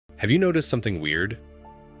Have you noticed something weird?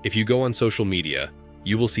 If you go on social media,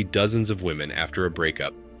 you will see dozens of women after a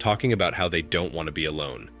breakup talking about how they don't want to be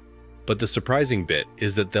alone. But the surprising bit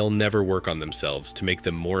is that they'll never work on themselves to make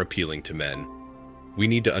them more appealing to men. We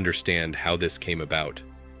need to understand how this came about.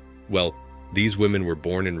 Well, these women were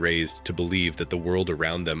born and raised to believe that the world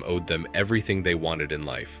around them owed them everything they wanted in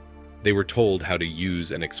life. They were told how to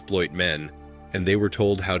use and exploit men, and they were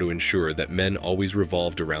told how to ensure that men always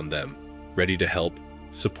revolved around them, ready to help,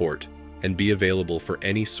 support, and be available for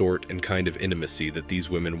any sort and kind of intimacy that these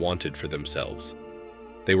women wanted for themselves.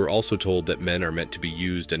 They were also told that men are meant to be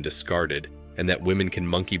used and discarded, and that women can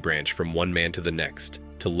monkey branch from one man to the next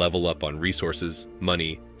to level up on resources,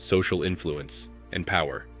 money, social influence, and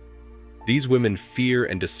power. These women fear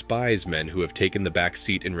and despise men who have taken the back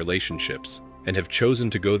seat in relationships and have chosen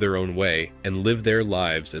to go their own way and live their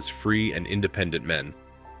lives as free and independent men,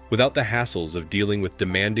 without the hassles of dealing with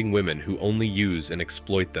demanding women who only use and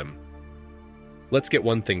exploit them. Let's get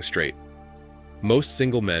one thing straight. Most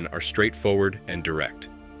single men are straightforward and direct.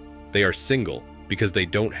 They are single because they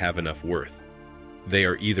don't have enough worth. They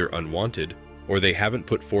are either unwanted or they haven't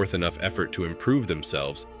put forth enough effort to improve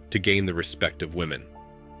themselves to gain the respect of women.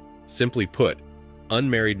 Simply put,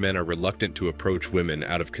 unmarried men are reluctant to approach women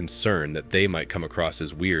out of concern that they might come across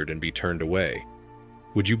as weird and be turned away.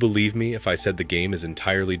 Would you believe me if I said the game is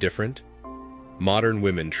entirely different? Modern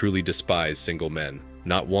women truly despise single men,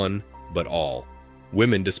 not one, but all.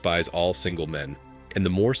 Women despise all single men, and the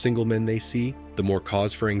more single men they see, the more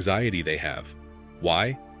cause for anxiety they have.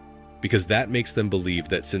 Why? Because that makes them believe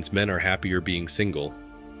that since men are happier being single,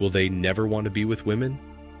 will they never want to be with women?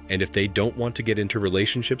 And if they don't want to get into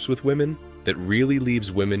relationships with women, that really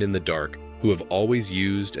leaves women in the dark who have always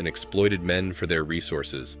used and exploited men for their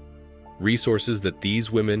resources. Resources that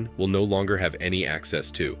these women will no longer have any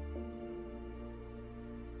access to.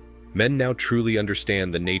 Men now truly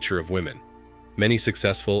understand the nature of women. Many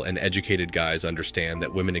successful and educated guys understand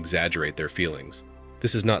that women exaggerate their feelings.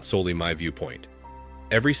 This is not solely my viewpoint.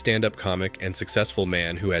 Every stand-up comic and successful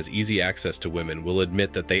man who has easy access to women will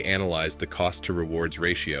admit that they analyzed the cost-to-rewards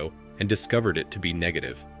ratio and discovered it to be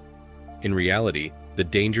negative. In reality, the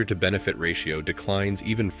danger-to-benefit ratio declines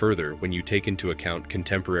even further when you take into account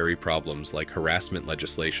contemporary problems like harassment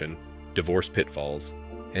legislation, divorce pitfalls,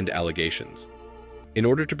 and allegations. In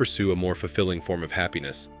order to pursue a more fulfilling form of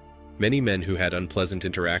happiness, many men who had unpleasant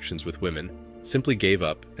interactions with women simply gave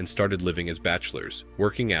up and started living as bachelors,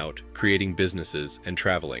 working out, creating businesses, and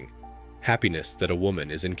traveling. Happiness that a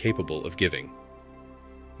woman is incapable of giving.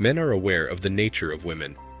 Men are aware of the nature of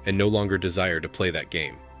women and no longer desire to play that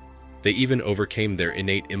game. They even overcame their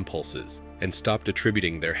innate impulses and stopped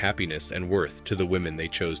attributing their happiness and worth to the women they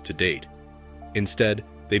chose to date. Instead,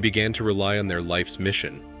 they began to rely on their life's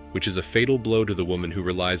mission, which is a fatal blow to the woman who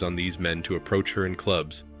relies on these men to approach her in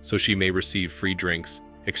clubs so she may receive free drinks,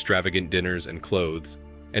 extravagant dinners and clothes,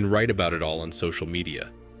 and write about it all on social media.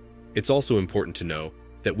 It's also important to know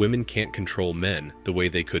that women can't control men the way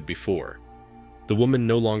they could before. The woman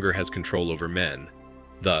no longer has control over men,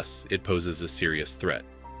 thus it poses a serious threat.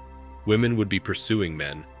 Women would be pursuing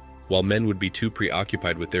men, while men would be too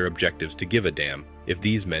preoccupied with their objectives to give a damn if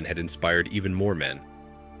these men had inspired even more men.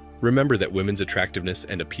 Remember that women's attractiveness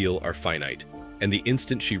and appeal are finite, and the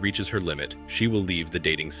instant she reaches her limit, she will leave the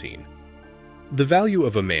dating scene. The value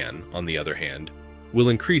of a man, on the other hand, will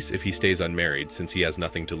increase if he stays unmarried since he has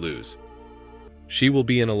nothing to lose. She will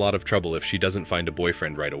be in a lot of trouble if she doesn't find a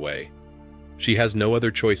boyfriend right away. She has no other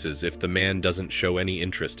choices if the man doesn't show any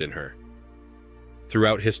interest in her.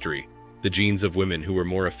 Throughout history, the genes of women who were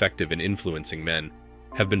more effective in influencing men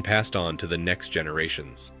have been passed on to the next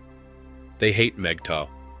generations. They hate MGTOW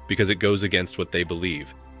because it goes against what they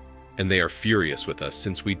believe, and they are furious with us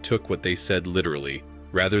since we took what they said literally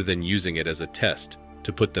rather than using it as a test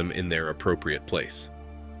to put them in their appropriate place.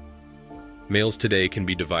 Males today can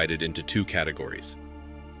be divided into two categories.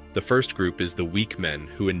 The first group is the weak men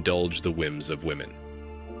who indulge the whims of women.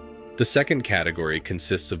 The second category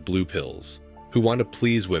consists of blue pills, who want to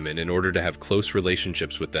please women in order to have close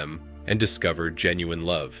relationships with them and discover genuine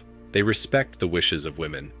love. They respect the wishes of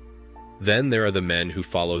women. Then there are the men who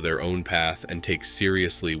follow their own path and take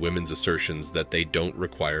seriously women's assertions that they don't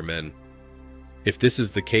require men. If this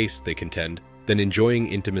is the case, they contend, then enjoying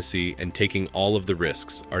intimacy and taking all of the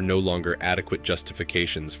risks are no longer adequate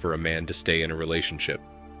justifications for a man to stay in a relationship.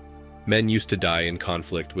 Men used to die in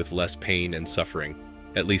conflict with less pain and suffering,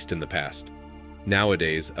 at least in the past.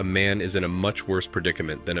 Nowadays, a man is in a much worse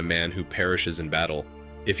predicament than a man who perishes in battle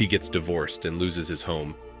if he gets divorced and loses his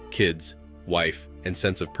home, kids, wife, and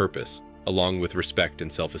sense of purpose, along with respect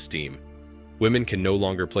and self-esteem. Women can no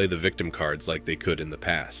longer play the victim cards like they could in the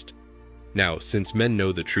past. Now, since men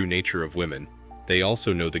know the true nature of women, they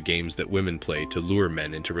also know the games that women play to lure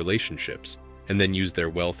men into relationships, and then use their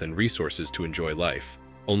wealth and resources to enjoy life,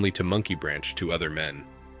 only to monkey branch to other men.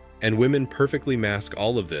 And women perfectly mask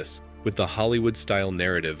all of this with the Hollywood-style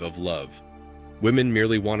narrative of love. Women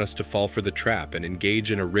merely want us to fall for the trap and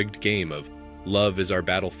engage in a rigged game of love is our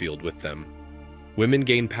battlefield with them. Women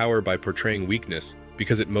gain power by portraying weakness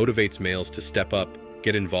because it motivates males to step up,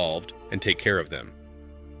 get involved, and take care of them.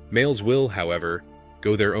 Males will, however,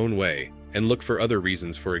 go their own way and look for other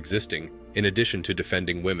reasons for existing in addition to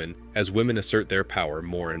defending women as women assert their power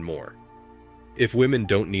more and more. If women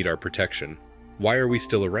don't need our protection, why are we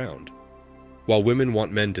still around? While women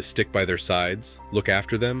want men to stick by their sides, look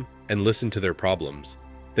after them, and listen to their problems,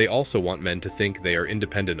 they also want men to think they are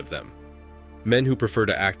independent of them. Men who prefer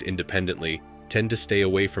to act independently tend to stay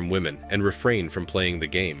away from women and refrain from playing the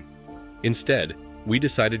game. Instead, we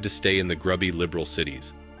decided to stay in the grubby liberal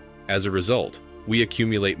cities. As a result, we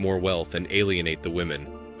accumulate more wealth and alienate the women,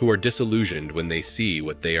 who are disillusioned when they see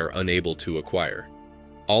what they are unable to acquire.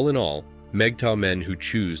 All in all, MGTOW men who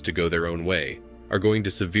choose to go their own way are going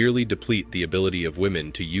to severely deplete the ability of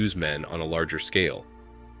women to use men on a larger scale.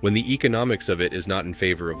 When the economics of it is not in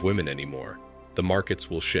favor of women anymore, the markets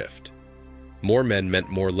will shift. More men meant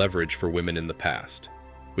more leverage for women in the past.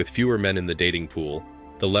 With fewer men in the dating pool,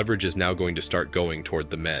 the leverage is now going to start going toward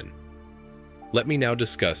the men. Let me now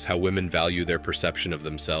discuss how women value their perception of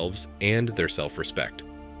themselves and their self-respect.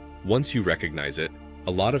 Once you recognize it,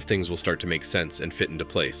 a lot of things will start to make sense and fit into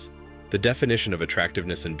place. The definition of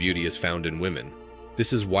attractiveness and beauty is found in women.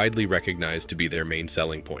 This is widely recognized to be their main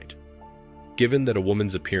selling point. Given that a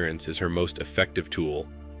woman's appearance is her most effective tool,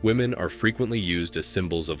 women are frequently used as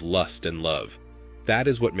symbols of lust and love. That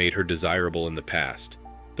is what made her desirable in the past.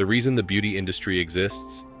 The reason the beauty industry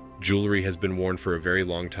exists: jewelry has been worn for a very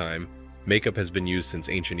long time, makeup has been used since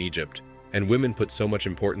ancient Egypt, and women put so much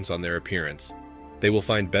importance on their appearance. They will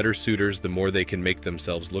find better suitors the more they can make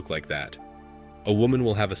themselves look like that. A woman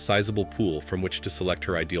will have a sizable pool from which to select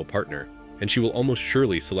her ideal partner, and she will almost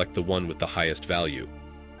surely select the one with the highest value.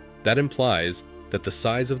 That implies that the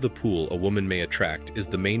size of the pool a woman may attract is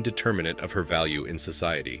the main determinant of her value in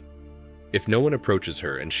society. If no one approaches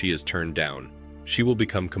her and she is turned down, she will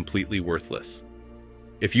become completely worthless.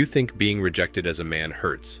 If you think being rejected as a man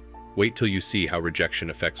hurts, wait till you see how rejection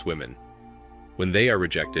affects women. When they are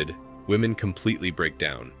rejected, women completely break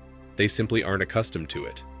down. They simply aren't accustomed to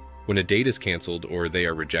it. When a date is canceled or they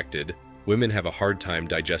are rejected, women have a hard time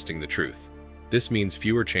digesting the truth. This means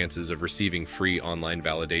fewer chances of receiving free online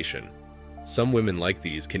validation. Some women like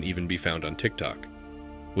these can even be found on TikTok.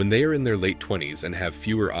 When they are in their late 20s and have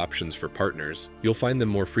fewer options for partners, you'll find them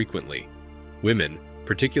more frequently. Women,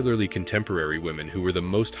 particularly contemporary women who were the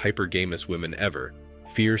most hypergamous women ever,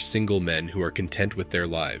 fear single men who are content with their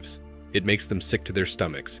lives. It makes them sick to their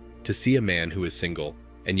stomachs to see a man who is single,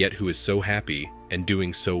 and yet who is so happy and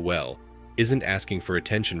doing so well, isn't asking for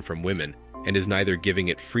attention from women, and is neither giving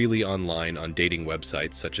it freely online on dating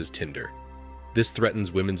websites such as Tinder. This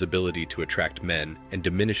threatens women's ability to attract men and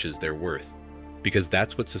diminishes their worth, because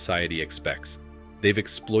that's what society expects. They've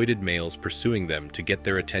exploited males pursuing them to get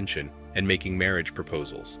their attention and making marriage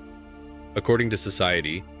proposals. According to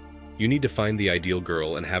society, you need to find the ideal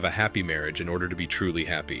girl and have a happy marriage in order to be truly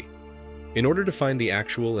happy. In order to find the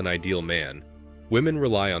actual and ideal man, women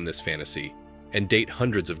rely on this fantasy and date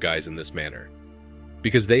hundreds of guys in this manner.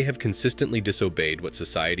 Because they have consistently disobeyed what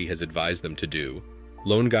society has advised them to do,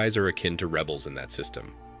 lone guys are akin to rebels in that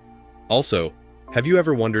system. Also, have you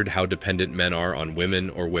ever wondered how dependent men are on women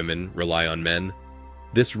or women rely on men?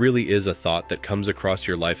 This really is a thought that comes across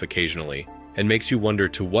your life occasionally and makes you wonder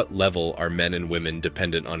to what level are men and women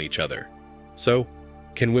dependent on each other. So,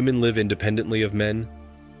 can women live independently of men?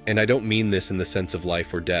 And I don't mean this in the sense of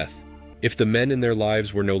life or death. If the men in their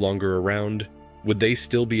lives were no longer around, would they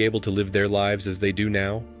still be able to live their lives as they do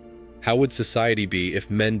now? How would society be if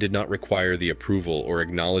men did not require the approval or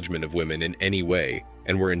acknowledgement of women in any way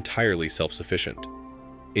and were entirely self-sufficient?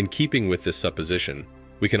 In keeping with this supposition,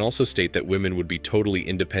 we can also state that women would be totally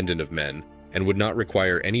independent of men and would not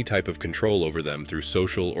require any type of control over them through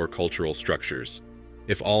social or cultural structures.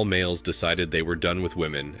 If all males decided they were done with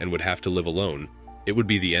women and would have to live alone, it would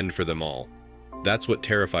be the end for them all. That's what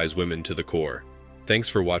terrifies women to the core. Thanks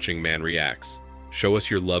for watching Man Reacts. Show us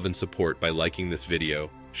your love and support by liking this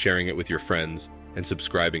video, sharing it with your friends, and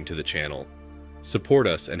subscribing to the channel. Support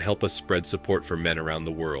us and help us spread support for men around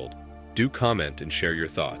the world. Do comment and share your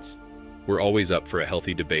thoughts. We're always up for a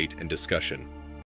healthy debate and discussion.